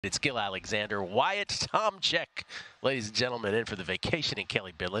It's Gil Alexander, Wyatt Tomczyk, ladies and gentlemen, in for the vacation in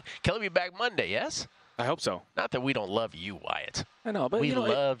Kelly Bidlin. Kelly will be back Monday, yes? I hope so. Not that we don't love you, Wyatt. I know, but we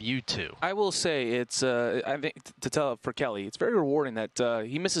love you too. I will say it's. I think to tell for Kelly, it's very rewarding that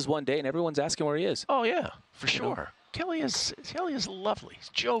he misses one day and everyone's asking where he is. Oh yeah, for sure. Kelly is lovely. He's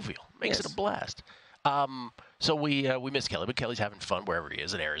jovial. Makes it a blast. So we miss Kelly, but Kelly's having fun wherever he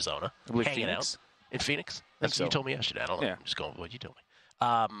is in Arizona, hanging out in Phoenix. That's what you told me yesterday. I don't know. I'm just going with what you told me.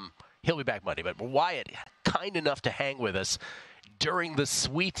 He'll be back Monday, but Wyatt, kind enough to hang with us during the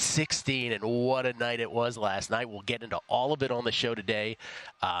Sweet 16, and what a night it was last night. We'll get into all of it on the show today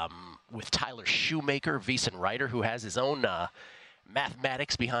with Tyler Shoemaker, VSiN writer, who has his own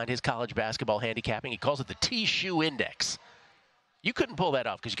mathematics behind his college basketball handicapping. He calls it the T-Shoe Index. You couldn't pull that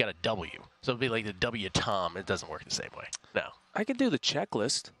off because you got a W. So it'd be like the W Tom. It doesn't work the same way. No. I can do the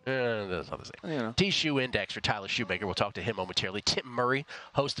checklist. That's not the same. Yeah. T-Shoe Index for Tyler Shoemaker. We'll talk to him momentarily. Tim Murray,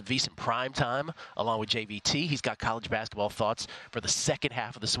 host of VSiN Primetime, along with JVT. He's got college basketball thoughts for the second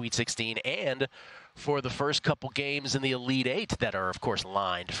half of the Sweet 16 and for the first couple games in the Elite Eight that are, of course,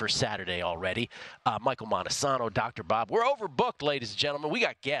 lined for Saturday already. Michael Montesano, Dr. Bob. We're overbooked, ladies and gentlemen. We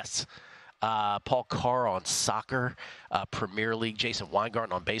got guests. Paul Carr on soccer, Premier League, Jason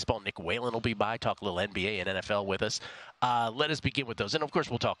Weingarten on baseball, Nick Whalen will be by, talk a little NBA and NFL with us. Let us begin with those. And, of course,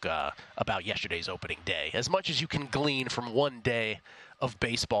 we'll talk about yesterday's opening day. As much as you can glean from one day of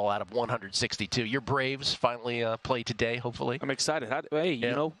baseball out of 162. Your Braves finally play today, hopefully. I'm excited.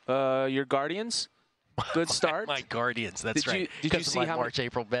 Your Guardians, good start. My Guardians, that's right. Did you see how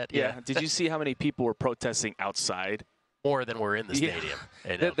March-April bet? Yeah. Did you see how many people were protesting outside? More than were in the stadium.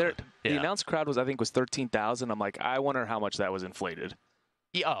 The announced crowd was 13,000. I'm like, I wonder how much that was inflated.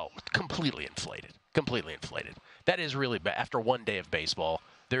 Completely inflated. Completely inflated. That is really bad. After one day of baseball,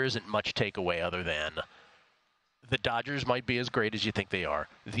 there isn't much takeaway other than the Dodgers might be as great as you think they are.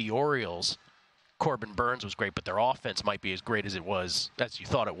 The Orioles, Corbin Burns was great, but their offense might be as great as you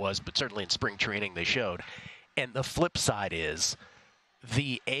thought it was, but certainly in spring training they showed. And the flip side is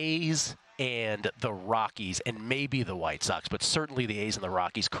the A's and the Rockies, and maybe the White Sox, but certainly the A's and the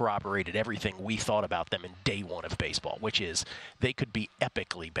Rockies corroborated everything we thought about them in day one of baseball, which is they could be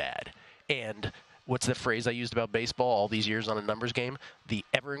epically bad. And what's the phrase I used about baseball all these years on a numbers game? The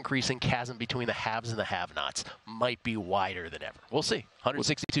ever-increasing chasm between the haves and the have-nots might be wider than ever. We'll see.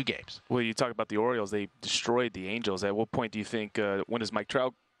 162 games. Well, you talk about the Orioles. They destroyed the Angels. At what point do you think, when does Mike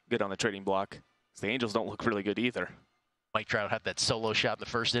Trout get on the trading block? The Angels don't look really good either. Mike Trout had that solo shot in the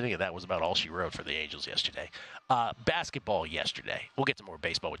first inning, and that was about all she wrote for the Angels yesterday. Basketball yesterday. We'll get to more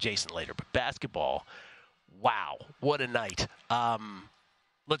baseball with Jason later, but basketball, wow, what a night.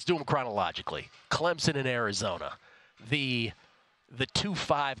 Let's do them chronologically. Clemson and Arizona. The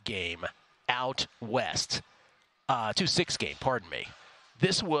 2-5 game out west. 2-6 game, pardon me.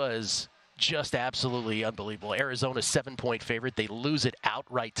 This was just absolutely unbelievable. Arizona's 7-point favorite. They lose it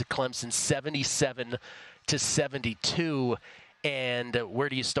outright to Clemson, 77-72. And where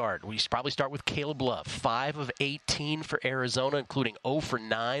do you start? We probably start with Caleb Love. 5 of 18 for Arizona, including 0 for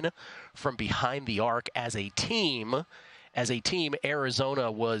 9 from behind the arc as a team. As a team,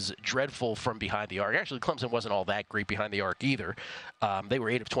 Arizona was dreadful from behind the arc. Actually, Clemson wasn't all that great behind the arc either. They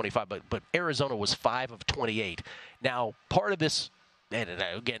were 8 of 25, but Arizona was 5 of 28. Now, part of this, and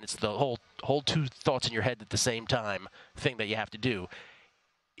again, it's the whole two thoughts in your head at the same time thing that you have to do.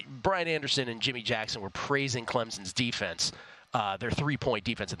 Brian Anderson and Jimmy Jackson were praising Clemson's defense, their 3-point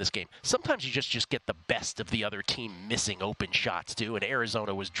defense in this game. Sometimes you just get the best of the other team missing open shots, too, and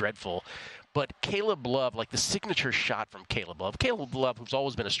Arizona was dreadful. But Caleb Love, like the signature shot from Caleb Love, who's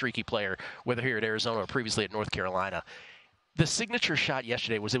always been a streaky player, whether here at Arizona or previously at North Carolina, the signature shot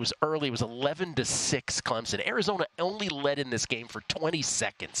yesterday was early. It was 11-6 Clemson. Arizona only led in this game for 20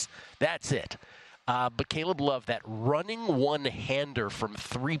 seconds. That's it. But Caleb Love, that running one-hander from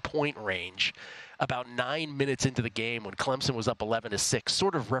 3-point range about 9 minutes into the game when Clemson was up 11-6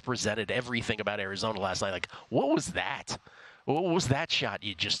 sort of represented everything about Arizona last night. Like, what was that? What was that shot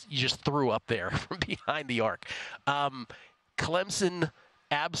you just threw up there from behind the arc? Clemson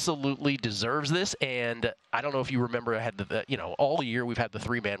absolutely deserves this, and I don't know if you remember, I had all year we've had the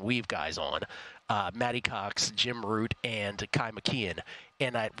 3-man weave guys on, Matty Cox, Jim Root, and Kai McKeon.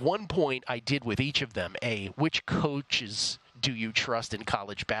 And at one point I did with each of them a which coaches do you trust in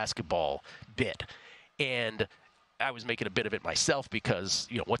college basketball bit. And I was making a bit of it myself because,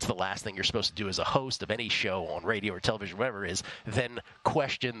 what's the last thing you're supposed to do as a host of any show on radio or television, whatever it is, then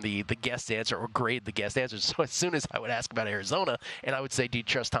question the guest answer or grade the guest answers. So as soon as I would ask about Arizona and I would say, do you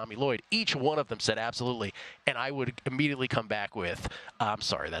trust Tommy Lloyd? Each one of them said absolutely. And I would immediately come back with, I'm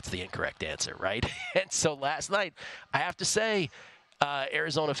sorry, that's the incorrect answer, right? And so last night, I have to say,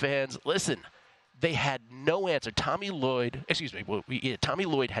 Arizona fans, listen, they had no answer. Tommy Lloyd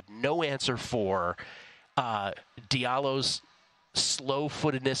had no answer for Diallo's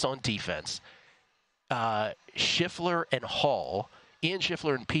slow-footedness on defense. Schiffler and Hall, Ian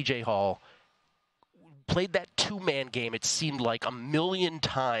Schiffler and P.J. Hall, played that two-man game, it seemed like, a million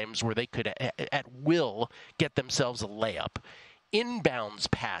times where they could, at will, get themselves a layup. Inbounds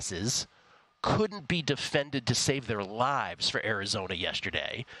passes couldn't be defended to save their lives for Arizona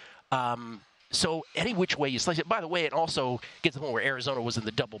yesterday. So any which way you slice it. By the way, it also gets to the point where Arizona was in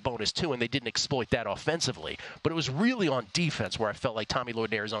the double bonus, too, and they didn't exploit that offensively. But it was really on defense where I felt like Tommy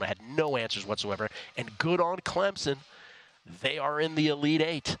Lloyd and Arizona had no answers whatsoever. And good on Clemson. They are in the Elite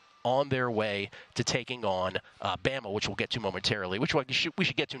Eight on their way to taking on Bama, which we'll get to momentarily, which we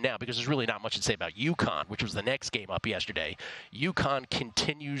should get to now because there's really not much to say about UConn, which was the next game up yesterday. UConn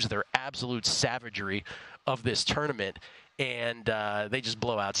continues their absolute savagery of this tournament, and they just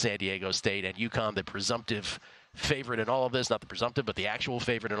blow out San Diego State. And UConn, the presumptive favorite in all of this, not the presumptive, but the actual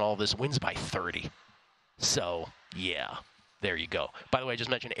favorite in all of this, wins by 30. So, yeah. There you go. By the way, I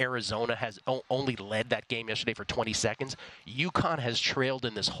just mentioned Arizona has only led that game yesterday for 20 seconds. UConn has trailed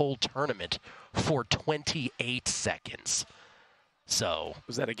in this whole tournament for 28 seconds. So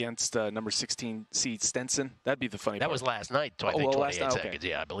was that against number 16 seed Stenson? That'd be the funny part. That was last night, I think 28 seconds.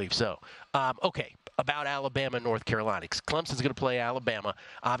 Yeah, I believe so. Okay, about Alabama and North Carolina. Clemson's going to play Alabama,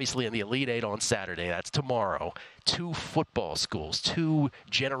 obviously, in the Elite Eight on Saturday. That's tomorrow. Two football schools, two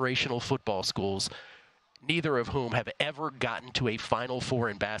generational football schools, neither of whom have ever gotten to a Final Four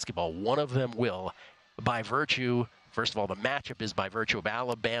in basketball. One of them will, by virtue, first of all, the matchup is by virtue of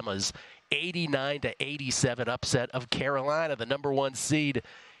Alabama's 89-87 upset of Carolina, the number one seed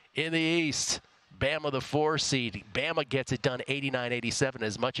in the East. Bama, the 4 seed. Bama gets it done 89-87.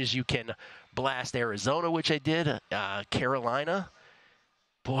 As much as you can blast Arizona, which I did, Carolina,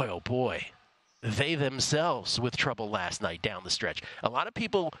 boy, oh boy, they themselves with trouble last night down the stretch. A lot of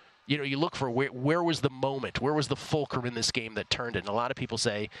people, you look for where was the moment, where was the fulcrum in this game that turned it. And a lot of people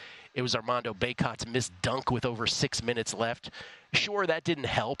say it was Armando Bacot's missed dunk with over 6 minutes left. Sure, that didn't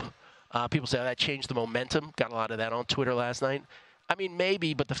help. People say that changed the momentum. Got a lot of that on Twitter last night. I mean,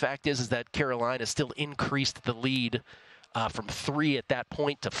 maybe, but the fact is that Carolina still increased the lead from 3 at that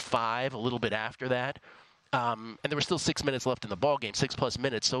point to 5 a little bit after that. And there were still 6 minutes left in the ballgame, 6+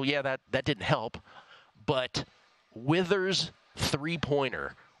 minutes. So, yeah, that didn't help. But Withers'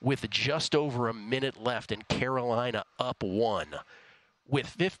 three-pointer with just over a minute left and Carolina up 1 with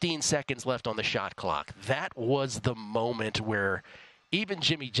 15 seconds left on the shot clock. That was the moment where even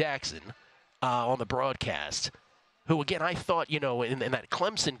Jimmy Jackson on the broadcast, who, again, I thought, in that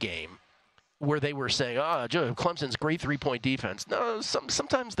Clemson game where they were saying, Clemson's great three-point defense. No,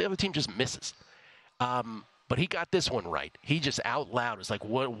 sometimes the other team just misses. But he got this one right. He just out loud was like,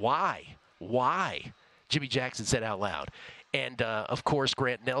 "What? Why? Why?" Jimmy Jackson said out loud. And, of course,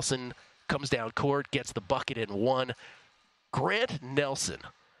 Grant Nelson comes down court, gets the bucket in 1. Grant Nelson,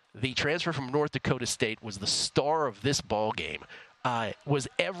 the transfer from North Dakota State, was the star of this ball game. Was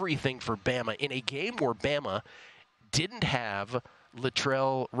everything for Bama in a game where Bama didn't have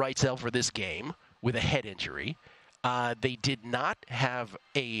Latrell Wrightsell for this game with a head injury. They did not have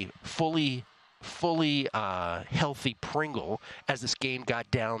a fully healthy Pringle as this game got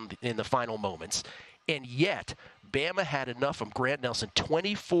down in the final moments. And yet, Bama had enough from Grant Nelson,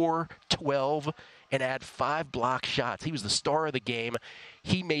 24, 12, and had 5 block shots. He was the star of the game.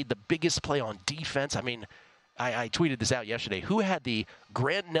 He made the biggest play on defense. I mean, I tweeted this out yesterday. Who had the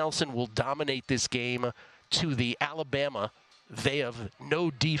Grant Nelson will dominate this game to the Alabama, they have no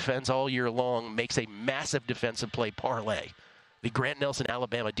defense all year long, makes a massive defensive play parlay. The Grant Nelson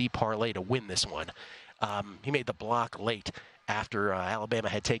Alabama D parlay to win this one. He made the block late after Alabama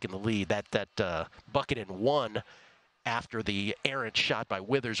had taken the lead. That bucket in 1 after the errant shot by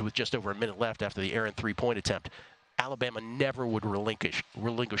Withers with just over a minute left after the errant three-point attempt. Alabama never would relinquish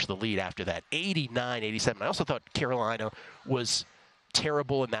the lead after that. 89-87. I also thought Carolina was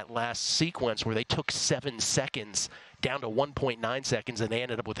terrible in that last sequence where they took 7 seconds down to 1.9 seconds, and they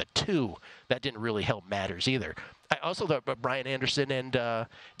ended up with a 2. That didn't really help matters either. I also thought Brian Anderson and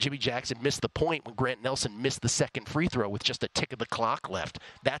Jimmy Jackson missed the point when Grant Nelson missed the second free throw with just a tick of the clock left.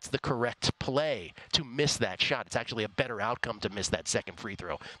 That's the correct play to miss that shot. It's actually a better outcome to miss that second free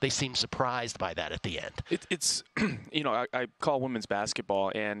throw. They seem surprised by that at the end. It's I call women's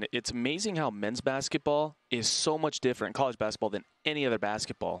basketball, and it's amazing how men's basketball is so much different in college basketball than any other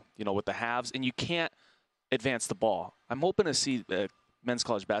basketball, with the halves, and you can't advance the ball. I'm hoping to see men's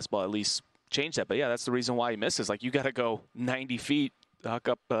college basketball at least change that. But, yeah, that's the reason why he misses. Like, you got to go 90 feet, hook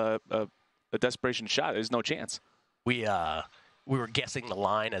up a desperation shot. There's no chance. We we were guessing the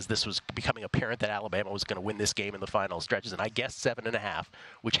line as this was becoming apparent that Alabama was going to win this game in the final stretches, and I guessed 7.5,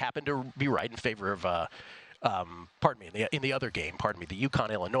 which happened to be right in favor of, in the other game, the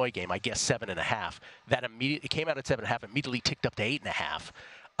UConn-Illinois game, I guessed 7.5. That immediately came out at 7.5, immediately ticked up to 8.5.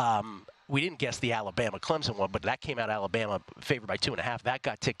 We didn't guess the Alabama-Clemson one, but that came out Alabama favored by 2.5. That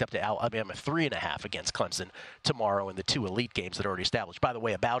got ticked up to Alabama 3.5 against Clemson tomorrow in the two elite games that are already established. By the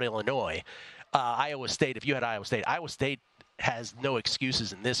way, about Illinois, Iowa State, if you had Iowa State has no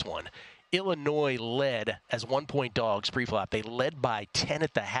excuses in this one. Illinois led as 1-point dogs pre-flop. They led by 10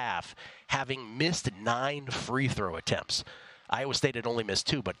 at the half, having missed 9 free throw attempts. Iowa State had only missed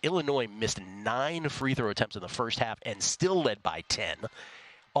 2, but Illinois missed 9 free throw attempts in the first half and still led by 10.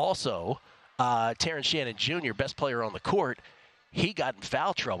 Also, Terrence Shannon Jr., best player on the court, he got in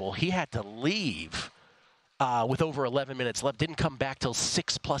foul trouble. He had to leave with over 11 minutes left. Didn't come back till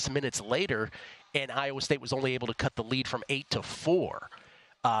 6+ minutes later, and Iowa State was only able to cut the lead from 8 to 4.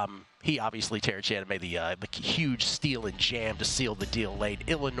 Terrence Shannon made the huge steal and jam to seal the deal late.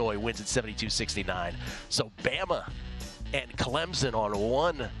 Illinois wins at 72-69. So Bama and Clemson on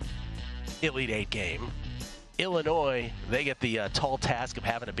one Elite Eight game. Illinois, they get the tall task of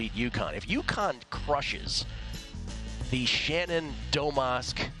having to beat UConn. If UConn crushes the Shannon,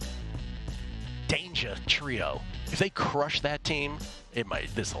 Domask, Danger trio, if they crush that team,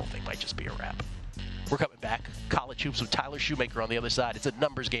 this whole thing might just be a wrap. We're coming back. College Hoops with Tyler Shoemaker on the other side. It's a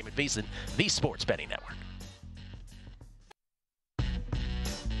numbers game at VSiN, the Sports Betting Network.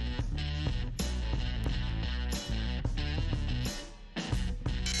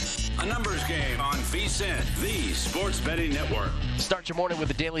 A numbers game on VSiN, the Sports Betting Network. Start your morning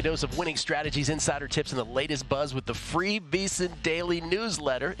with a daily dose of winning strategies, insider tips, and the latest buzz with the free VSiN Daily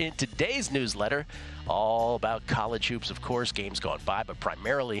newsletter. In today's newsletter, all about college hoops, of course, games gone by, but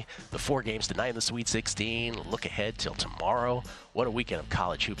primarily the 4 games tonight in the Sweet 16. Look ahead till tomorrow. What a weekend of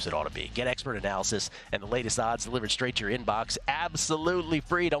college hoops it ought to be. Get expert analysis and the latest odds delivered straight to your inbox. Absolutely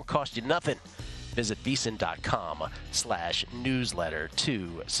free. Don't cost you nothing. Visit VSiN.com/newsletter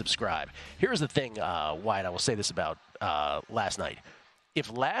to subscribe. Here's the thing, Wyatt, I will say this about last night.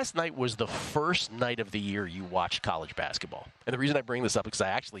 If last night was the first night of the year you watched college basketball, and the reason I bring this up is because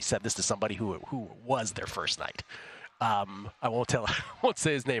I actually said this to somebody who was their first night. I won't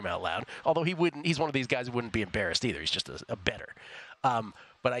say his name out loud, although he's one of these guys who wouldn't be embarrassed either. He's just a bettor.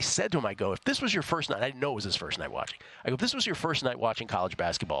 But I said to him, I go, if this was your first night, I didn't know it was his first night watching. I go, if this was your first night watching college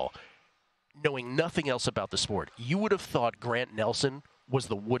basketball, knowing nothing else about the sport, you would have thought Grant Nelson was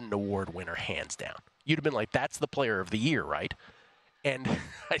the Wooden Award winner, hands down. You'd have been like, that's the player of the year, right? And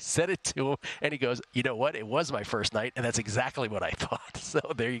I said it to him, and he goes, you know what? It was my first night, and that's exactly what I thought. So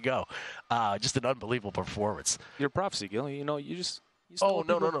there you go. Just an unbelievable performance. Your prophecy, Gil. You just Oh,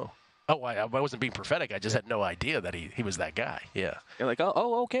 no. Oh, I wasn't being prophetic. I just had no idea that he was that guy. Yeah. You're like,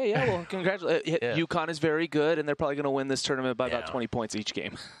 oh, okay, yeah, well, congratulations. Yeah. UConn is very good, and they're probably going to win this tournament by about 20 points each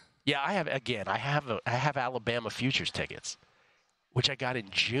game. Yeah, I have Alabama futures tickets, which I got in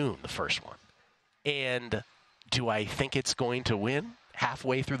June, the first one. And do I think it's going to win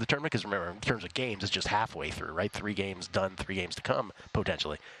halfway through the tournament? Because remember, in terms of games, it's just halfway through, right? 3 games done, 3 games to come,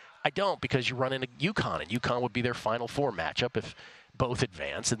 potentially. I don't, because you run into UConn, and UConn would be their Final Four matchup if both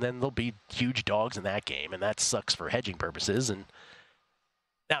advance, and then there'll be huge dogs in that game, and that sucks for hedging purposes. And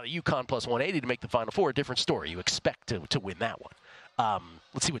now the UConn plus 180 to make the Final Four, a different story. You expect to win that one.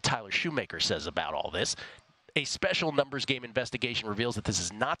 Let's see what Tyler Shoemaker says about all this. A special numbers game investigation reveals that this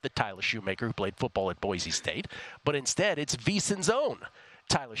is not the Tyler Shoemaker who played football at Boise State, but instead it's VSiN's own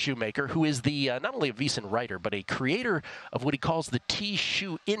Tyler Shoemaker, who is the not only a VSiN writer, but a creator of what he calls the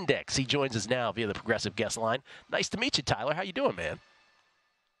T-Shoe Index. He joins us now via the Progressive Guest Line. Nice to meet you, Tyler. How you doing, man?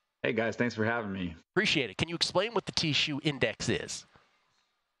 Hey, guys. Thanks for having me. Appreciate it. Can you explain what the T-Shoe Index is?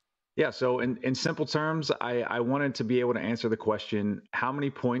 Yeah, so in simple terms, I wanted to be able to answer the question, how many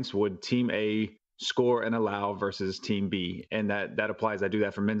points would Team A score and allow versus Team B? And that applies. I do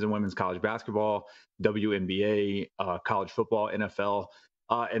that for men's and women's college basketball, WNBA, college football, NFL.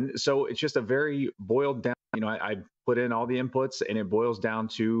 And so it's just a very boiled down, I put in all the inputs, and it boils down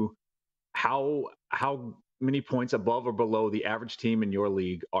to how many points above or below the average team in your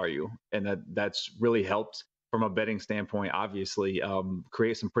league are you? And that's really helped from a betting standpoint, obviously,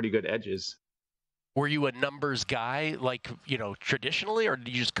 create some pretty good edges. Were you a numbers guy, traditionally, or did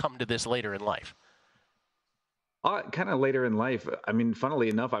you just come to this later in life? Kind of later in life. I mean, funnily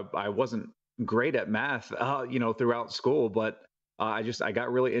enough, I wasn't great at math, throughout school, but I got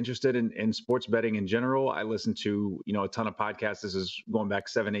really interested in sports betting in general. I listened to, a ton of podcasts. This is going back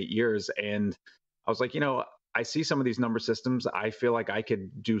 7-8 years. And I was like, I see some of these number systems. I feel like I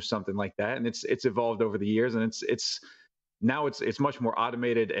could do something like that. And it's evolved over the years, and it's now it's much more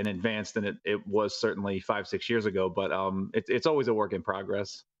automated and advanced than it was certainly 5-6 years ago. But it's always a work in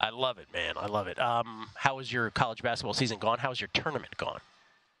progress. I love it, man. I love it. How has your college basketball season gone? How has your tournament gone?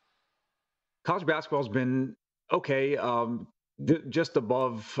 College basketball's been okay. Just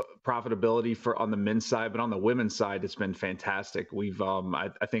above profitability on the men's side, but on the women's side, it's been fantastic. We've,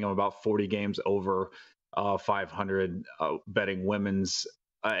 I think I'm about 40 games over 500 betting women's.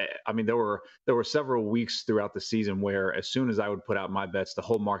 I mean, there were several weeks throughout the season where as soon as I would put out my bets, the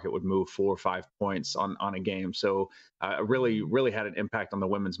whole market would move 4 or 5 points on a game. So really had an impact on the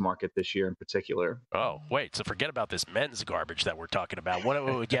women's market this year in particular. Oh, wait. So forget about this men's garbage that we're talking about. Do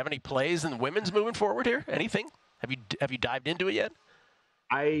you have any plays in the women's moving forward here? Anything? Have you dived into it yet?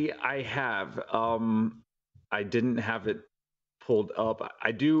 I have. I didn't have it pulled up.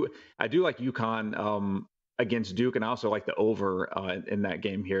 I do like UConn against Duke, and I also like the over in that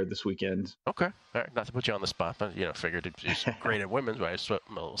game here this weekend. Okay. All right. Not to put you on the spot, but figured it's great at women's, but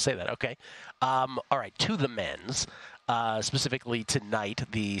I'll say that. Okay. All right. To the men's. Specifically tonight,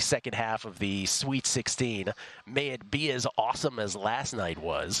 the second half of the Sweet 16. May it be as awesome as last night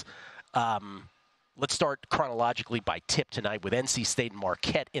was. Let's start chronologically by tip tonight with NC State and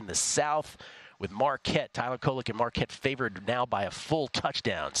Marquette in the South. With Marquette, Tyler Kolek and Marquette favored now by a full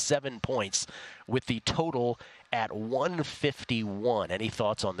touchdown, 7 points, with the total at 151. Any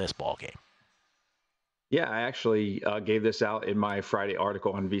thoughts on this ball game? Yeah, I actually gave this out in my Friday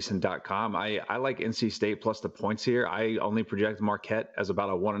article on VSiN.com. I like NC State plus the points here. I only project Marquette as about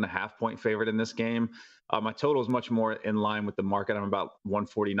a 1.5 point favorite in this game. My total is much more in line with the market. I'm about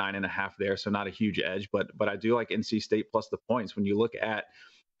 149.5 there, so not a huge edge, but I do like NC State plus the points. When you look at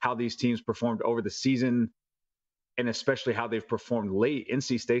how these teams performed over the season, and especially how they've performed late,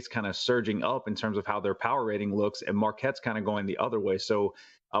 NC State's kind of surging up in terms of how their power rating looks, and Marquette's kind of going the other way. So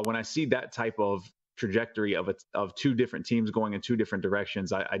when I see that type of trajectory of two different teams going in two different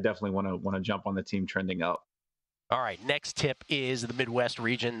directions, I definitely want to jump on the team trending up. All right, next tip is the Midwest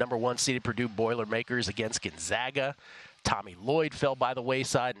region. Number 1 seeded Purdue Boilermakers against Gonzaga. Tommy Lloyd fell by the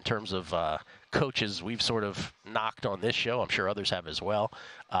wayside in terms of coaches we've sort of knocked on this show. I'm sure others have as well.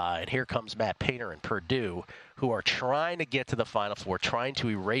 And here comes Matt Painter and Purdue, who are trying to get to the Final Four, trying to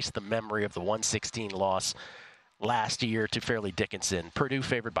erase the memory of the 116 loss last year to Fairleigh Dickinson. Purdue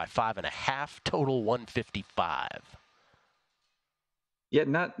favored by 5.5, total 155. Yeah,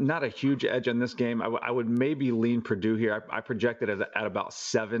 not a huge edge on this game. I would maybe lean Purdue here. I projected it at about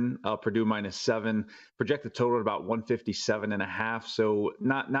 7, Purdue -7. Project the total at about 157.5. So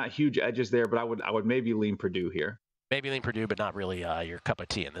not huge edges there, but I would maybe lean Purdue here. Maybe lean Purdue, but not really your cup of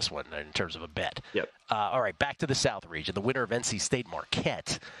tea in this one in terms of a bet. Yep. All right, back to the South region. The winner of NC State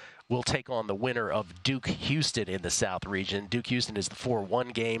Marquette will take on the winner of Duke Houston in the South region. Duke Houston is the 4-1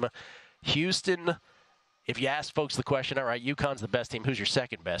 game. Houston, if you ask folks the question, all right, UConn's the best team, who's your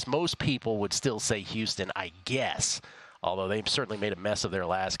second best? Most people would still say Houston, I guess, although they've certainly made a mess of their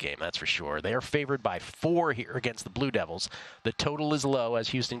last game, that's for sure. They are favored by 4 here against the Blue Devils. The total is low, as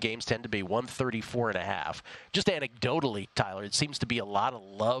Houston games tend to be, 134.5. Just anecdotally, Tyler, it seems to be a lot of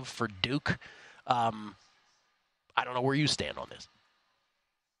love for Duke. I don't know where you stand on this.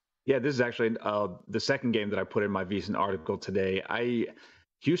 Yeah, this is actually the second game that I put in my VSiN article today.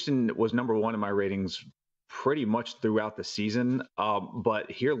 Houston was number 1 in my ratings pretty much throughout the season. But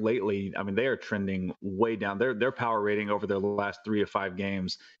here lately, I mean, they are trending way down. Their power rating over their last 3 to 5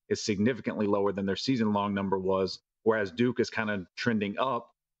 games is significantly lower than their season-long number was, whereas Duke is kind of trending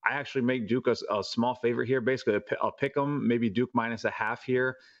up. I actually make Duke a small favorite here, basically I'll pick them, maybe Duke -0.5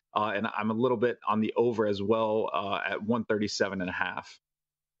 here. And I'm a little bit on the over as well at 137.5.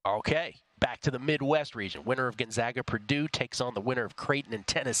 Okay, back to the Midwest region. Winner of Gonzaga-Purdue takes on the winner of Creighton and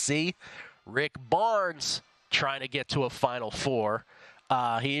Tennessee. Rick Barnes trying to get to a Final Four.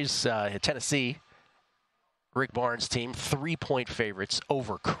 He's at Tennessee. Rick Barnes' team, 3-point favorites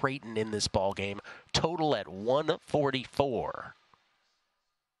over Creighton in this ball game. Total at 144.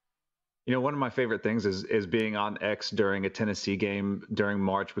 You know, one of my favorite things is being on X during a Tennessee game during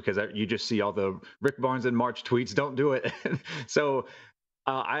March, because you just see all the Rick Barnes in March tweets. Don't do it. So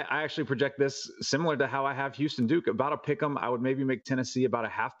I actually project this similar to how I have Houston Duke. About a pick 'em, I would maybe make Tennessee about a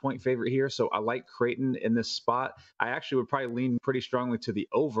half-point favorite here. So I like Creighton in this spot. I actually would probably lean pretty strongly to the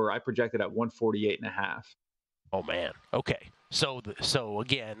over. I projected at 148.5. Oh, man. Okay. So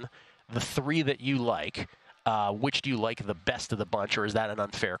again, the 3 that you like, which do you like the best of the bunch, or is that an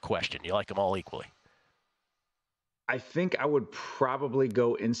unfair question? You like them all equally? I think I would probably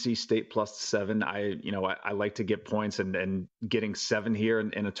go NC State +7. I like to get points, and getting 7 here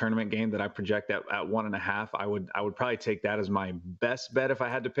in a tournament game that I project at 1.5. I would probably take that as my best bet if I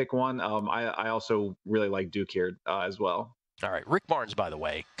had to pick one. I also really like Duke here as well. All right. Rick Barnes, by the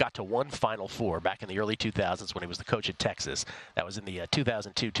way, got to one Final Four back in the early 2000s when he was the coach at Texas. That was in the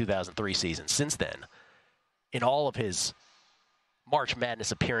 2002-2003 season. Since then, in all of his March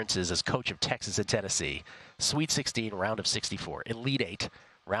Madness appearances as coach of Texas and Tennessee, Sweet 16, round of 64, Elite 8,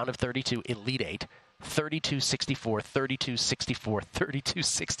 round of 32, Elite 8, 32-64, 32-64,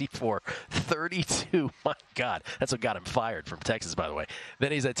 32-64, 32. My God, that's what got him fired from Texas, by the way.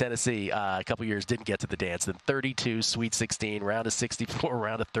 Then he's at Tennessee a couple years, didn't get to the dance. Then 32, Sweet 16, round of 64,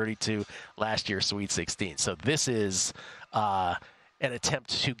 round of 32, last year, Sweet 16. So this is an attempt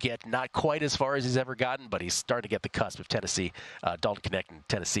to get not quite as far as he's ever gotten, but he's starting to get the cusp of Tennessee. Dalton Knecht and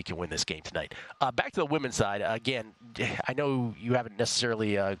Tennessee can win this game tonight. Back to the women's side. Again, I know you haven't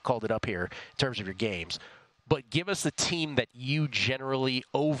necessarily called it up here in terms of your games, but give us a team that you generally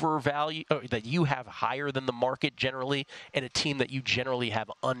overvalue, or that you have higher than the market generally, and a team that you generally have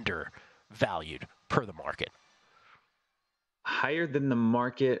undervalued per the market. Higher than the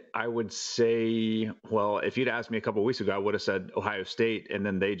market, I would say, well, if you'd asked me a couple of weeks ago, I would have said Ohio State, and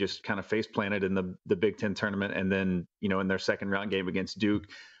then they just kind of face planted in the Big Ten tournament, and then, in their second round game against Duke.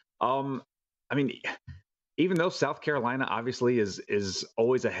 Even though South Carolina obviously is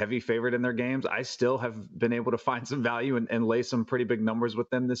always a heavy favorite in their games, I still have been able to find some value and lay some pretty big numbers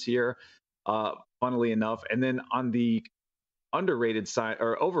with them this year, funnily enough. And then on the underrated side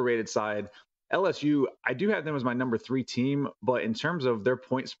or overrated side, LSU, I do have them as my number 3 team, but in terms of their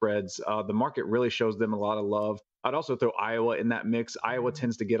point spreads, the market really shows them a lot of love. I'd also throw Iowa in that mix. Iowa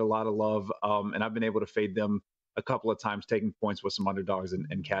tends to get a lot of love, and I've been able to fade them a couple of times, taking points with some underdogs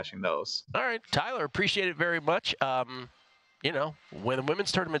and cashing those. All right, Tyler, appreciate it very much. When the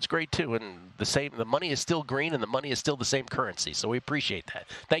women's tournament's great too, and the money is still green, and the money is still the same currency, so we appreciate that.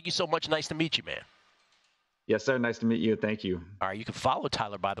 Thank you so much. Nice to meet you, man. Yes, sir. Nice to meet you. Thank you. All right, you can follow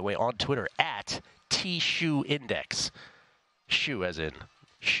Tyler, by the way, on Twitter at TShoeIndex. Shoe as in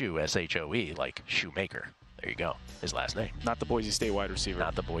shoe, S-H-O-E, like shoemaker. There you go. His last name. Not the Boise State wide receiver.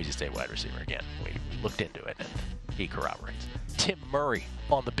 Not the Boise State wide receiver. Again, we looked into it, and he corroborates. Tim Murray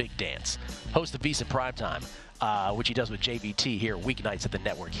on the Big Dance, host of VSiN Primetime, which he does with JVT here weeknights at the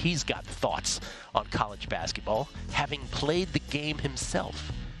network. He's got thoughts on college basketball, having played the game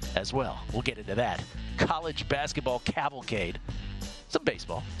himself as well. We'll get into that. College basketball cavalcade. Some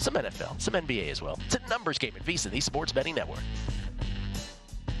baseball, some NFL, some NBA as well. It's a numbers game at VSiN, the Sports Betting Network.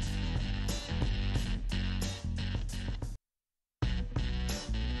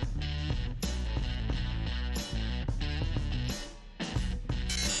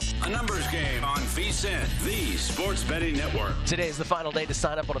 A numbers game on VSiN, the Sports Betting Network. Today is the final day to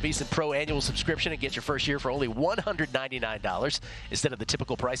sign up on a VSiN Pro annual subscription and get your first year for only $199 instead of the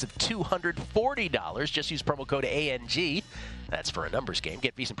typical price of $240. Just use promo code ANG. That's for a numbers game.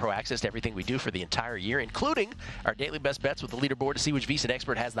 Get VSiN Pro access to everything we do for the entire year, including our daily best bets with the leaderboard to see which VSiN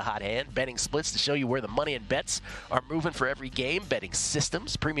expert has the hot hand, betting splits to show you where the money and bets are moving for every game, betting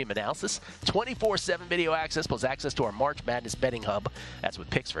systems, premium analysis, 24/7 video access, plus access to our March Madness betting hub. That's with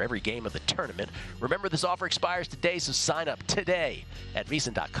picks for every game of the tournament. Remember, this offer expires today, so sign up today at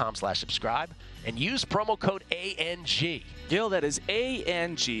VSiN.com/subscribe and use promo code ANG. Gil, that is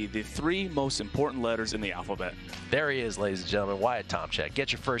A-N-G, the 3 most important letters in the alphabet. There he is, ladies and gentlemen, Wyatt Tomchek.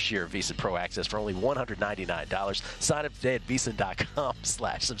 Get your first year of VSiN Pro access for only $199. Sign up today at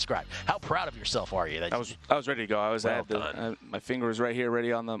VSiN.com/subscribe. How proud of yourself are you? I was ready to go. My finger was right here,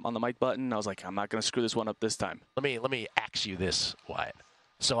 ready on the mic button. I was like, I'm not going to screw this one up this time. Let me ask you this, Wyatt.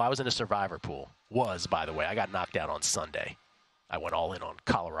 So I was in a survivor pool. By the way, I got knocked out on Sunday. I went all in on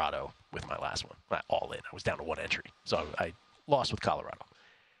Colorado with my last one. Not all in. I was down to 1 entry. So I lost with Colorado.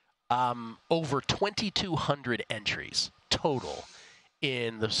 Over 2,200 entries total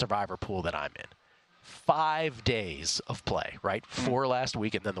in the survivor pool that I'm in. 5 days of play, right? 4 last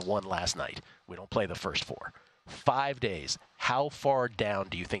week and then the 1 last night. We don't play the first 4. 5 days. How far down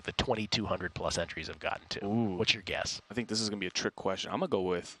do you think the 2,200 plus entries have gotten to? Ooh. What's your guess? I think this is going to be a trick question. I'm going to go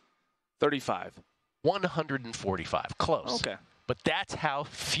with 35. 145. Close. Okay. But that's how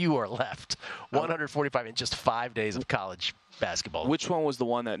few are left. 145 in just 5 days of college basketball. Which one was the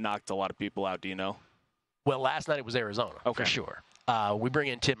one that knocked a lot of people out? Do you know? Well, last night it was Arizona, for sure. We bring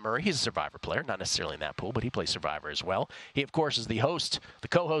in Tim Murray. He's a Survivor player, not necessarily in that pool, but he plays Survivor as well. He, of course, is the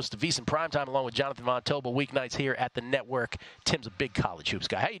co-host of VSiN Primetime, along with Jonathan Von Tobel, weeknights here at the network. Tim's a big college hoops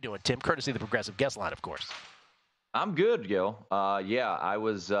guy. How you doing, Tim? Courtesy of the Progressive Guest Line, of course. I'm good, Gil. Yeah, I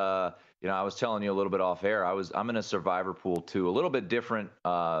was, I was telling you a little bit off air. I'm in a survivor pool too, a little bit different,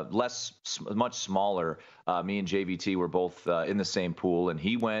 much smaller. Me and JVT were both in the same pool, and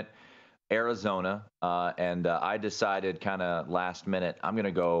he went Arizona, and I decided kind of last minute I'm going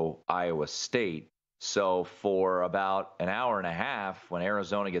to go Iowa State. So for about an hour and a half, when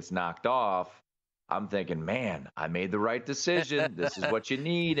Arizona gets knocked off, I'm thinking, man, I made the right decision. This is what you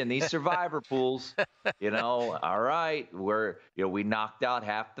need in these survivor pools. All right, we knocked out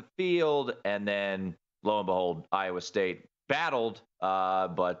half the field, and then lo and behold, Iowa State battled.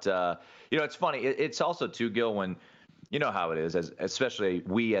 But it's funny. It's also too, Gil, when you know how it is, especially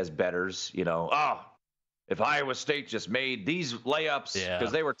we as bettors. If Iowa State just made these layups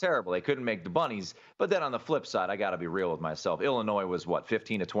because they were terrible, they couldn't make the bunnies. But then on the flip side, I got to be real with myself. Illinois was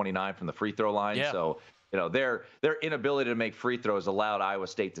 15 to 29 from the free throw line. Yeah. So, their inability to make free throws allowed Iowa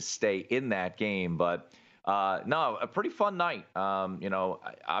State to stay in that game. But no, a pretty fun night.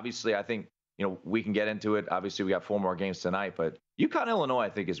 Obviously, I think we can get into it. Obviously, we got 4 more games tonight, but UConn Illinois I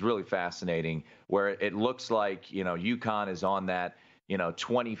think is really fascinating. Where it looks like UConn is on that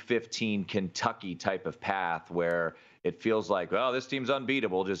 2015 Kentucky type of path where it feels like, well, this team's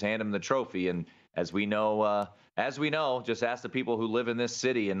unbeatable. Just hand them the trophy. And as we know, just ask the people who live in this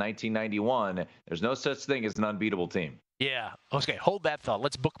city in 1991, there's no such thing as an unbeatable team. Yeah. Okay. Hold that thought.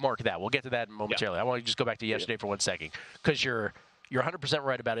 Let's bookmark that. We'll get to that momentarily. I want to just go back to yesterday for 1 second because you're 100%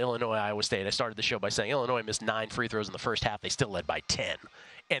 right about Illinois, Iowa State. I started the show by saying Illinois missed 9 free throws in the first half. They still led by 10.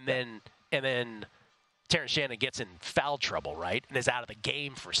 And then Terrence Shannon gets in foul trouble, right, and is out of the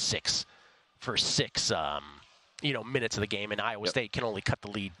game for six minutes of the game, and Iowa State can only cut the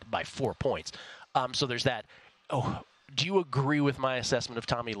lead by 4 points. So there's that. Oh, do you agree with my assessment of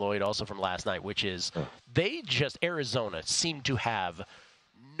Tommy Lloyd also from last night, which is Arizona seemed to have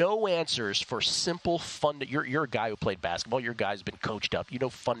no answers for simple you're a guy who played basketball. Your guy's been coached up.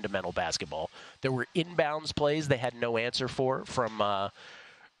 Fundamental basketball. There were inbounds plays they had no answer for from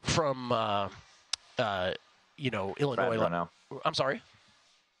Illinois. I'm sorry?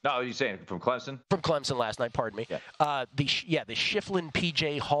 No, you're saying from Clemson? From Clemson last night, pardon me. Yeah. The Shiflin,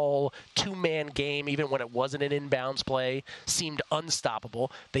 P.J. Hall two-man game, even when it wasn't an inbounds play, seemed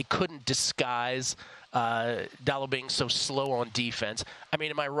unstoppable. They couldn't disguise Dallo being so slow on defense. I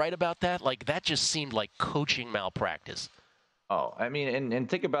mean, am I right about that? Like, that just seemed like coaching malpractice. Oh, I mean, and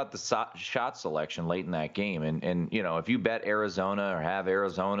think about the shot selection late in that game. And if you bet Arizona or have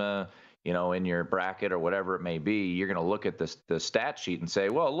Arizona, in your bracket or whatever it may be, you're going to look at the stat sheet and say,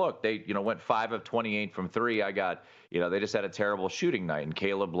 well, look, they, went 5 of 28 from 3. I got, they just had a terrible shooting night. And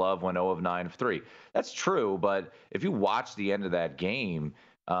Caleb Love went 0 of 9 of 3. That's true. But if you watch the end of that game,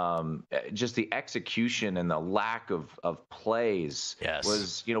 just the execution and the lack of plays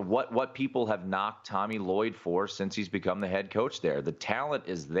was, what people have knocked Tommy Lloyd for since he's become the head coach there. The talent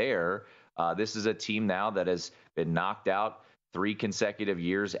is there. This is a team now that has been knocked out 3 consecutive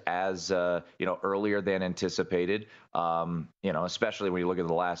years as, earlier than anticipated, especially when you look at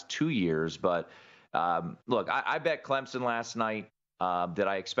the last 2 years. But look, I bet Clemson last night. Did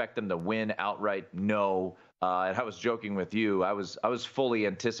I expect them to win outright? No. And I was joking with you. I was fully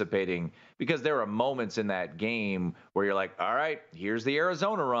anticipating because there were moments in that game where you're like, all right, here's the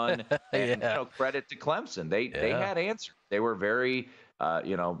Arizona run. And credit to Clemson. They had answers. They were very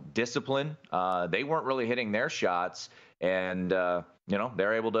disciplined. They weren't really hitting their shots. And,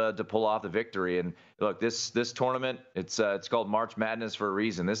 they're able to pull off the victory. And look, this tournament, it's called March Madness for a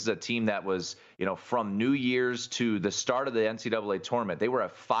reason. This is a team that was, from New Year's to the start of the NCAA tournament, they were a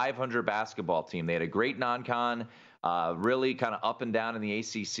 500 basketball team. They had a great non-con, really kind of up and down in the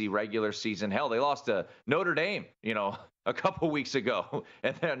ACC regular season. Hell, they lost to Notre Dame, a couple weeks ago,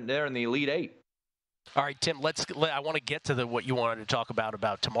 and then they're in the Elite Eight. All right, Tim, I want to get to what you wanted to talk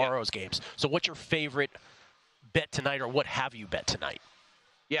about tomorrow's games. So what's your favorite bet tonight, or what have you bet tonight?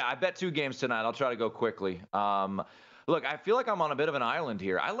 Yeah, I bet 2 games tonight. I'll try to go quickly. Look, I feel like I'm on a bit of an island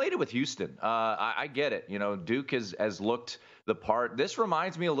here. I laid it with Houston. I get it. Duke has looked the part. This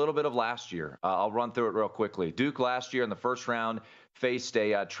reminds me a little bit of last year. I'll run through it real quickly. Duke last year in the first round faced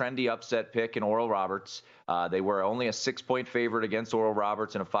a trendy upset pick in Oral Roberts. They were only a 6-point favorite against Oral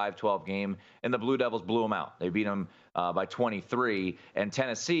Roberts in a 5-12 game, and the Blue Devils blew them out. They beat them by 23. And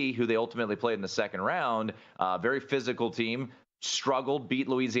Tennessee, who they ultimately played in the second round, very physical team, struggled, beat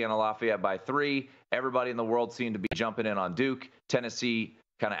Louisiana Lafayette by 3. Everybody in the world seemed to be jumping in on Duke. Tennessee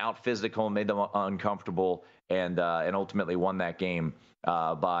kind of out physical, made them uncomfortable, and ultimately won that game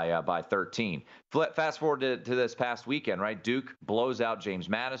by 13. Fast forward to this past weekend, right? Duke blows out James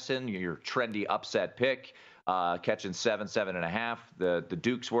Madison, your trendy upset pick, catching 7.5. The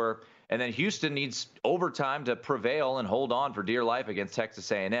Dukes were. And then Houston needs overtime to prevail and hold on for dear life against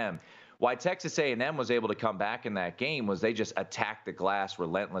Texas A&M. Why Texas A&M was able to come back in that game was they just attacked the glass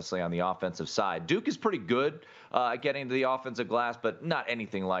relentlessly on the offensive side. Duke is pretty good at getting to the offensive glass, but not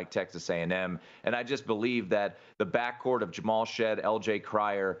anything like Texas A&M. And I just believe that the backcourt of Jamal Shead, L.J.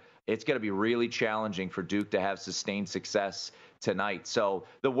 Cryer, it's going to be really challenging for Duke to have sustained success tonight. So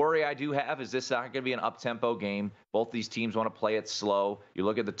the worry I do have is this is not going to be an up-tempo game. Both these teams want to play it slow. You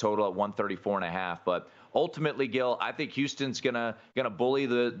look at the total at 134.5, but ultimately, Gil, I think Houston's gonna bully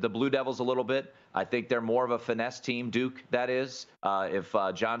the Blue Devils a little bit. I think they're more of a finesse team, Duke, that is. If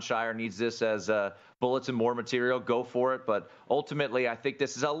John Shire needs this as bullets and more material, go for it. But ultimately, I think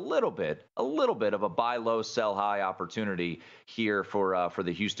this is a little bit of a buy low, sell high opportunity here for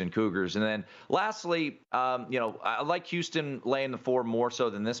the Houston Cougars. And then lastly, I like Houston laying the 4 more so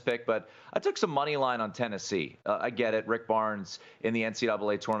than this pick, but I took some money line on Tennessee. I get it. Rick Barnes in the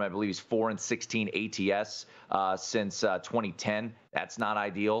NCAA tournament, I believe he's 4-16 ATS since 2010. That's not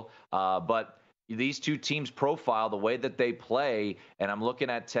ideal, but these two teams profile the way that they play, and I'm looking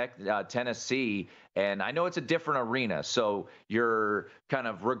at Tennessee, and I know it's a different arena, so your kind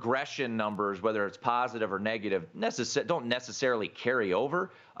of regression numbers, whether it's positive or negative, don't necessarily carry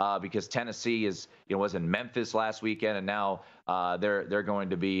over because Tennessee was in Memphis last weekend, and now they're going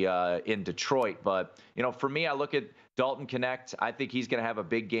to be in Detroit. But for me, I look at Dalton Knecht. I think he's going to have a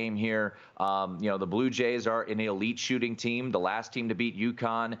big game here. The Blue Jays are an elite shooting team, the last team to beat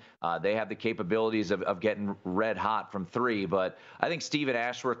UConn. They have the capabilities of getting red hot from 3. But I think Stephen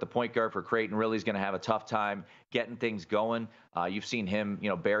Ashworth, the point guard for Creighton, really is going to have a tough time getting things going. You've seen him,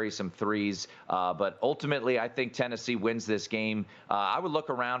 bury some 3s. But ultimately, I think Tennessee wins this game. I would look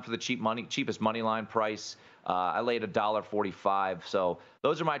around for the cheapest money line price. I laid $1.45. So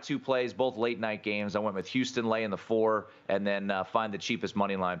those are my 2 plays, both late night games. I went with Houston laying the 4 and then find the cheapest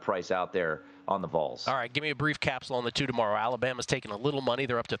money line price out there on the Vols. All right, give me a brief capsule on the 2 tomorrow. Alabama's taking a little money.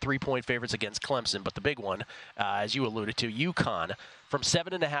 They're up to 3-point favorites against Clemson. But the big one, as you alluded to, UConn from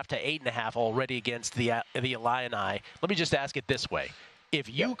 7.5 to 8.5 already against the Illini. Let me just ask it this way. If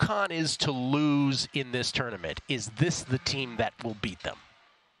UConn is to lose in this tournament, is this the team that will beat them?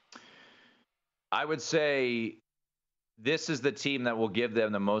 I would say this is the team that will give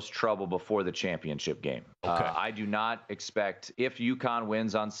them the most trouble before the championship game. Okay. I do not expect, if UConn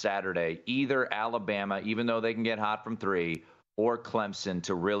wins on Saturday, either Alabama, even though they can get hot from 3, or Clemson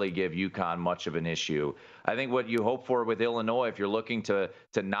to really give UConn much of an issue. I think what you hope for with Illinois, if you're looking to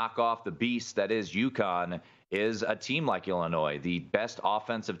knock off the beast that is UConn, is a team like Illinois, the best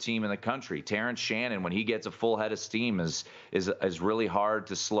offensive team in the country. Terrence Shannon, when he gets a full head of steam, is really hard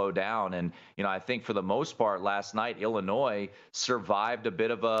to slow down. And I think for the most part last night, Illinois survived a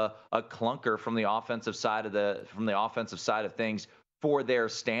bit of a clunker from the offensive side of things for their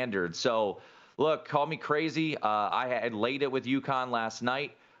standards. So, look, call me crazy. I had laid it with UConn last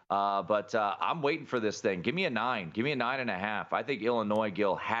night. But I'm waiting for this thing. Give me a 9. Give me a 9.5. I think Illinois,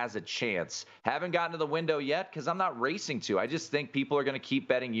 Gil, has a chance. Haven't gotten to the window yet because I'm not racing to. I just think people are going to keep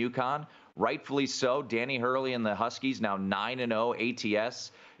betting UConn. Rightfully so. Danny Hurley and the Huskies now 9-0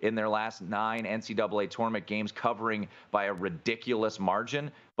 ATS in their last 9 NCAA tournament games, covering by a ridiculous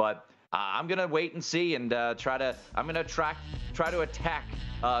margin. But I'm going to wait and see and try to attack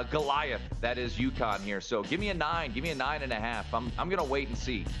Goliath, that is UConn here. So give me a 9, give me a 9.5. I'm going to wait and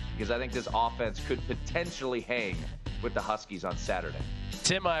see because I think this offense could potentially hang with the Huskies on Saturday.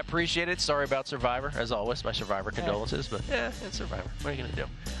 Tim, I appreciate it. Sorry about Survivor, as always. My Survivor condolences, but it's Survivor. What are you going to do?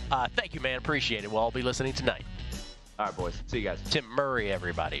 Thank you, man. Appreciate it. We'll all be listening tonight. All right, boys. See you guys. Tim Murray,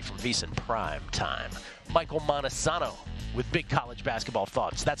 everybody, from VSiN Prime Time. Michael Montesano with big college basketball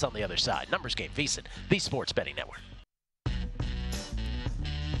thoughts. That's on the other side. Numbers Game, VSiN, the Sports Betting Network.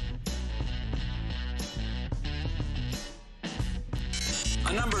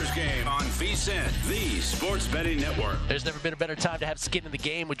 A numbers game on VSiN, the Sports Betting Network. There's never been a better time to have skin in the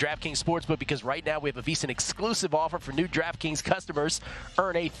game with DraftKings Sportsbook because right now we have a VSiN exclusive offer for new DraftKings customers.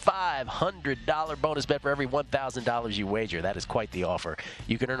 Earn a $500 bonus bet for every $1,000 you wager. That is quite the offer.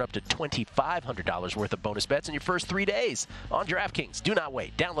 You can earn up to $2,500 worth of bonus bets in your first 3 days on DraftKings. Do not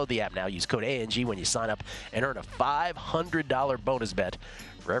wait. Download the app now. Use code ANG when you sign up and earn a $500 bonus bet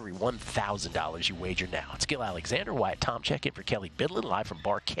for every $1,000 you wager now. It's Gil Alexander, Wyatt Tomchek in for Kelly Bidlin, live from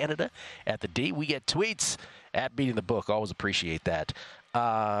Bar Canada at the D. We get tweets at Beating the Book. Always appreciate that.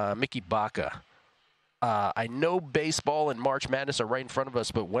 Mickey Baca. I know baseball and March Madness are right in front of us,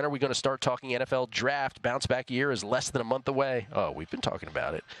 but when are we going to start talking NFL draft? Bounce back year is less than a month away. Oh, we've been talking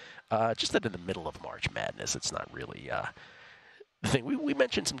about it. Just that in the middle of March Madness, it's not really the thing. We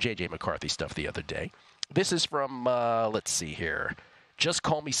mentioned some J.J. McCarthy stuff the other day. This is from, let's see here. Just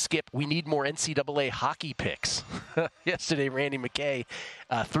call me Skip. We need more NCAA hockey picks. Yesterday, Randy McKay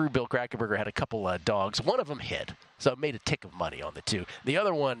through Bill Krackenberger had a couple dogs. One of them hit, so it made a tick of money on the two. The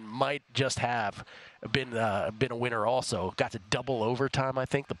other one might just have been a winner also. Got to double overtime, I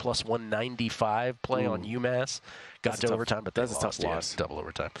think, the plus 195 play on UMass. Got to overtime, but that's a tough loss. Double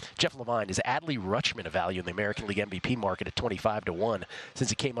overtime. Jeff Levine, is Adley Rutschman a value in the American League MVP market at 25-1?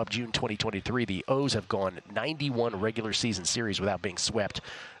 Since it came up June 2023, the O's have gone 91 regular season series without being swept.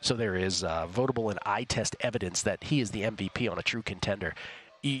 So there is votable and eye test evidence that he is the MVP on a true contender.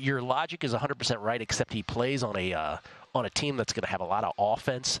 Your logic is 100% right, except he plays on a team that's going to have a lot of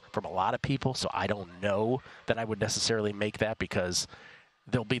offense from a lot of people. So I don't know that I would necessarily make that, because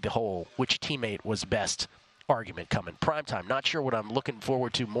there'll be the whole which teammate was best argument coming. Primetime, not sure what I'm looking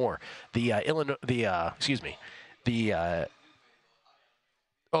forward to more. The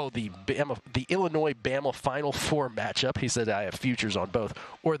Illinois Bama Final Four matchup. He said I have futures on both.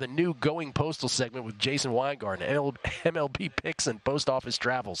 Or the new Going Postal segment with Jason Weingarten, MLB picks and post office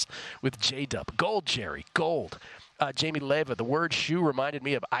travels with J-Dub. Gold, Jerry, gold. Jamie Leva, the word shoe reminded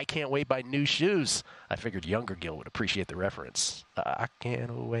me of I Can't Wait by New Shoes. I figured younger Gil would appreciate the reference. I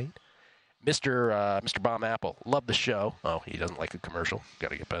can't wait. Mr. Bomb Apple, love the show. Oh, he doesn't like the commercial.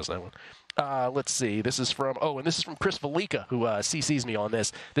 Got to get past that one. Let's see. This is from Chris Valika, who CCs me on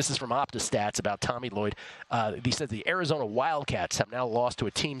this. This is from OptaStats about Tommy Lloyd. He says the Arizona Wildcats have now lost to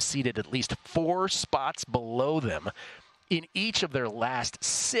a team seated at least 4 spots below them in each of their last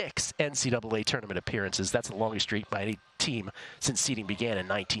 6 NCAA tournament appearances. That's the longest streak by any team since seeding began in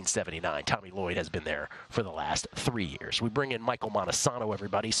 1979. Tommy Lloyd has been there for the last 3 years. We bring in Michael Montesano,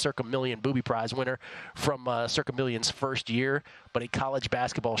 everybody, Circa Million Booby Prize winner from Circa Million's first year, but a college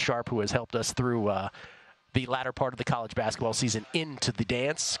basketball sharp who has helped us through the latter part of the college basketball season into the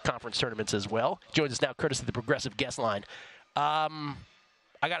dance conference tournaments as well. Joins us now courtesy of the Progressive Guest Line. I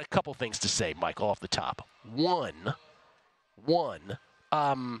got a couple things to say, Michael, off the top. One,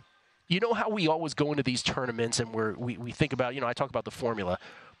 you know how we always go into these tournaments and we think about, I talk about the formula,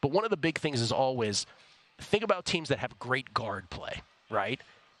 but one of the big things is always think about teams that have great guard play, right?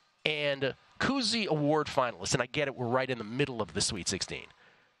 And Cousy Award finalists, and I get it, we're right in the middle of the Sweet 16.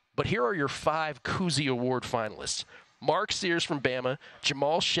 But here are your 5 Cousy Award finalists. Mark Sears from Bama,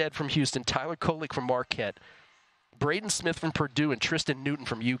 Jamal Shedd from Houston, Tyler Kolek from Marquette, Braden Smith from Purdue, and Tristan Newton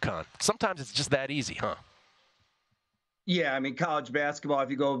from UConn. Sometimes it's just that easy, huh? Yeah, I mean, college basketball,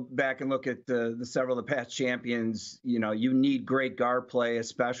 if you go back and look at the several of the past champions, you need great guard play,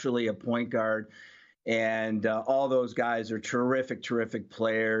 especially a point guard. And all those guys are terrific, terrific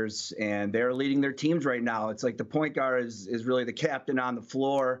players, and they're leading their teams right now. It's like the point guard is really the captain on the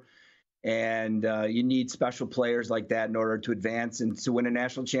floor, and you need special players like that in order to advance and to win a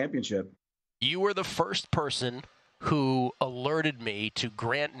national championship. You were the first person who alerted me to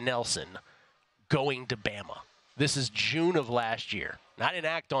Grant Nelson going to Bama. This is June of last year. And I didn't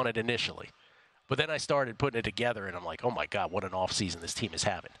act on it initially, but then I started putting it together, and I'm like, oh, my God, what an offseason this team is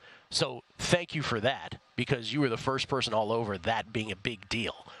having. So thank you for that, because you were the first person all over that being a big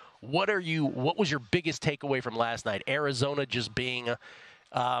deal. What was your biggest takeaway from last night? Arizona just being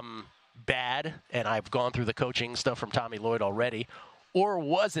bad, and I've gone through the coaching stuff from Tommy Lloyd already, or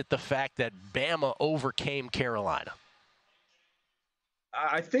was it the fact that Bama overcame Carolina?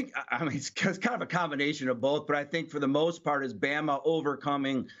 I think, it's kind of a combination of both, but I think for the most part is Bama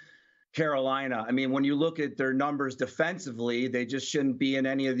overcoming Carolina. I mean, when you look at their numbers defensively, they just shouldn't be in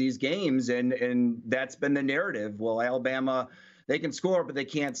any of these games, and that's been the narrative. Well, Alabama, they can score, but they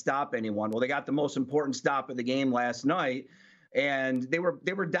can't stop anyone. Well, they got the most important stop of the game last night, and they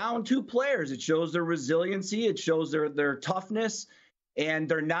were down 2 players. It shows their resiliency. It shows their toughness. And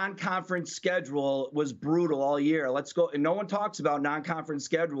their non-conference schedule was brutal all year. Let's go. And no one talks about non-conference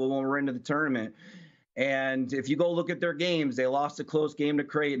schedule when we're into the tournament. And if you go look at their games, they lost a close game to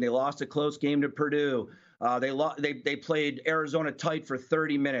Creighton. They lost a close game to Purdue. They played Arizona tight for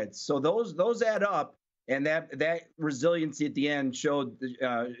 30 minutes. So those add up. And that resiliency at the end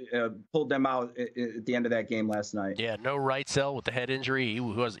pulled them out at the end of that game last night. Yeah, no Wrightsell with the head injury.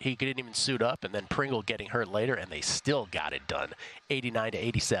 He didn't even suit up, and then Pringle getting hurt later, and they still got it done,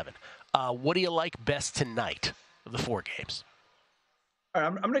 89-87. What do you like best tonight of the 4 games? All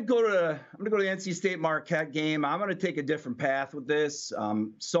right, I'm going to go to the NC State Marquette game. I'm going to take a different path with this.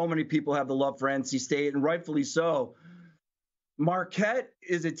 So many people have the love for NC State, and rightfully so. Marquette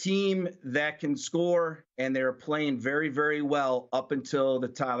is a team that can score, and they're playing very, very well up until the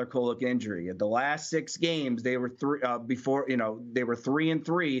Tyler Kolek injury. In the last 6 games, they were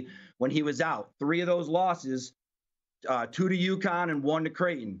 3-3 when he was out. 3 of those losses, 2 to UConn and 1 to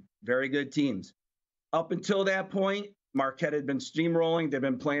Creighton. Very good teams. Up until that point, Marquette had been steamrolling. They've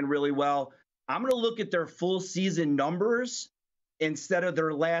been playing really well. I'm going to look at their full season numbers instead of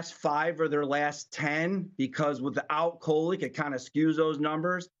their last 5 or their last 10, because without Kolek, it kind of skews those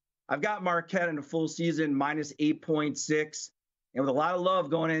numbers. I've got Marquette in the full season minus 8.6. And with a lot of love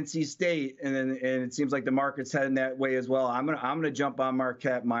going to NC State, and it seems like the market's heading that way as well. I'm gonna jump on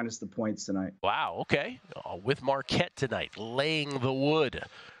Marquette minus the points tonight. Wow. Okay. With Marquette tonight, laying the wood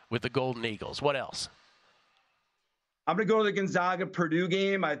with the Golden Eagles. What else? I'm gonna go to the Gonzaga Purdue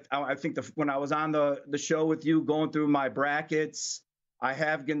game. I think when I was on the show with you going through my brackets, I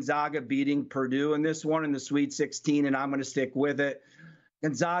have Gonzaga beating Purdue in this one in the Sweet 16, and I'm gonna stick with it.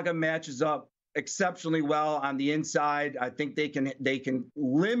 Gonzaga matches up exceptionally well on the inside. I think they can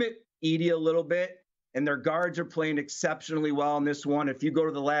limit Edey a little bit, and their guards are playing exceptionally well in this one. If you go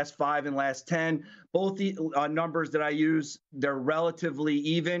to the last 5 and last 10, both the numbers that I use, they're relatively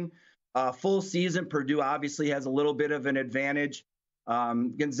even. Full season, Purdue obviously has a little bit of an advantage.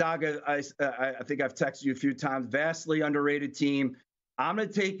 Gonzaga, I think I've texted you a few times, vastly underrated team. I'm going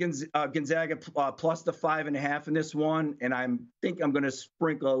to take Gonzaga plus the 5.5 in this one, and I think I'm going to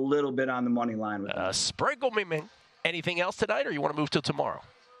sprinkle a little bit on the money line with that. Sprinkle me, man. Anything else tonight, or you want to move till tomorrow?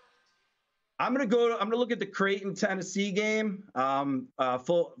 I'm going to look at the Creighton Tennessee game. I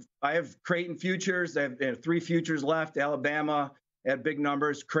have Creighton futures. I have 3 futures left. Alabama at big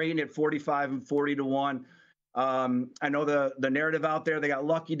numbers. Creighton at 45 and 40 to 1. I know the narrative out there, they got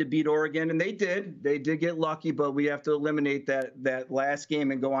lucky to beat Oregon, and they did get lucky, but we have to eliminate that last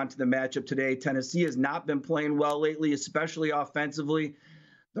game and go on to the matchup today. Tennessee has not been playing well lately, especially offensively.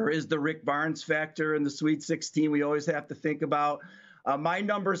 There is the Rick Barnes factor in the Sweet 16 we always have to think about. My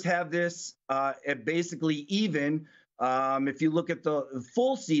numbers have this at basically even. If you look at the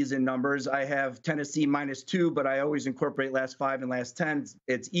full season numbers, I have Tennessee -2, but I always incorporate last 5 and last 10.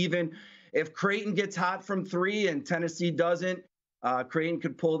 It's even. If Creighton gets hot from 3 and Tennessee doesn't, Creighton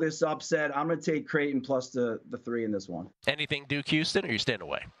could pull this upset. I'm going to take Creighton plus the 3 in this one. Anything Duke Houston, or are you staying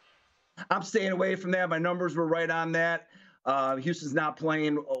away? I'm staying away from that. My numbers were right on that. Houston's not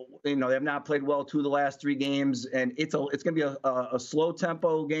playing, they have not played well 2 of the last 3 games, and it's going to be a slow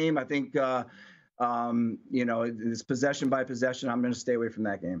tempo game. I think, it's possession by possession. I'm going to stay away from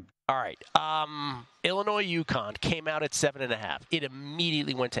that game. All right. Illinois UConn came out at 7.5. It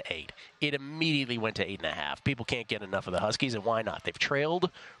immediately went to 8. It immediately went to 8.5. People can't get enough of the Huskies, and why not? They've trailed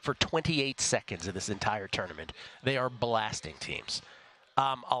for 28 seconds in this entire tournament. They are blasting teams.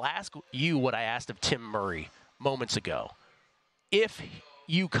 I'll ask you what I asked of Tim Murray moments ago. If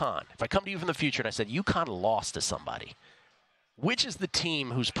I come to you from the future and I said UConn lost to somebody, which is the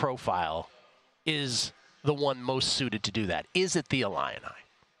team whose profile is the one most suited to do that? Is it the Illini?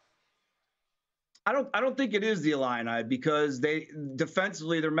 I don't think it is the Illini, because they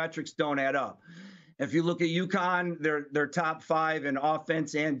defensively their metrics don't add up. If you look at UConn, they're top 5 in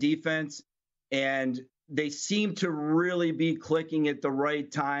offense and defense, and they seem to really be clicking at the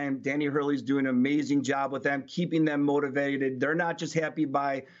right time. Danny Hurley's doing an amazing job with them, keeping them motivated. They're not just happy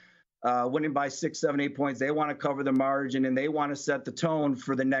by winning by 6, 7, 8 points. They want to cover the margin, and they want to set the tone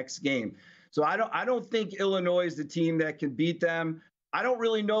for the next game. So I don't think Illinois is the team that can beat them. I don't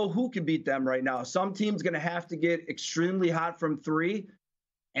really know who can beat them right now. Some team's going to have to get extremely hot from 3,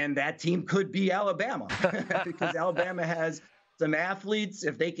 and that team could be Alabama because Alabama has some athletes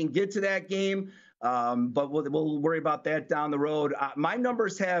if they can get to that game. But we'll worry about that down the road. My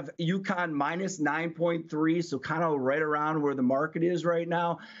numbers have UConn -9.3, so kind of right around where the market is right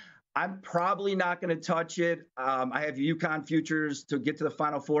now. I'm probably not going to touch it. I have UConn futures to get to the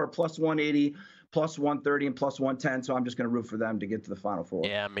Final Four, +180, +130, and +110. So I'm just going to root for them to get to the Final Four.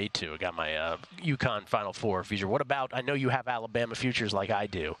 Yeah, me too. I got my UConn Final Four future. What about, I know you have Alabama futures like I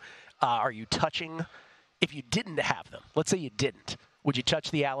do. Are you touching, if you didn't have them, let's say you didn't, would you touch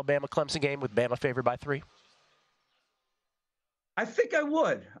the Alabama-Clemson game with Bama favored by 3? I think I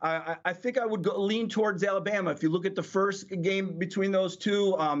would. I think I would lean towards Alabama. If you look at the first game between those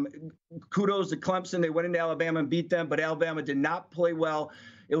two, kudos to Clemson. They went into Alabama and beat them, but Alabama did not play well.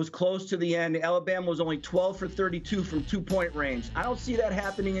 It was close to the end. Alabama was only 12 for 32 from 2-point range. I don't see that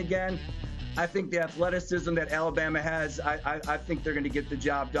happening again. I think the athleticism that Alabama has, I think they're going to get the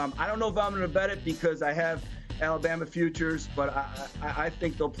job done. I don't know if I'm going to bet it because I have Alabama futures, but I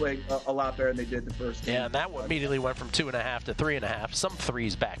think they'll play a lot better than they did the first game. Yeah, and that immediately went from 2.5 to 3.5. Some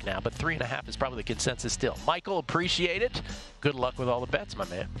 3s back now, but 3.5 is probably the consensus still. Michael, appreciate it. Good luck with all the bets, my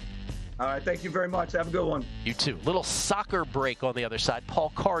man. All right, thank you very much. Have a good one. You too. Little soccer break on the other side.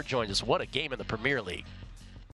 Paul Carr joins us. What a game in the Premier League.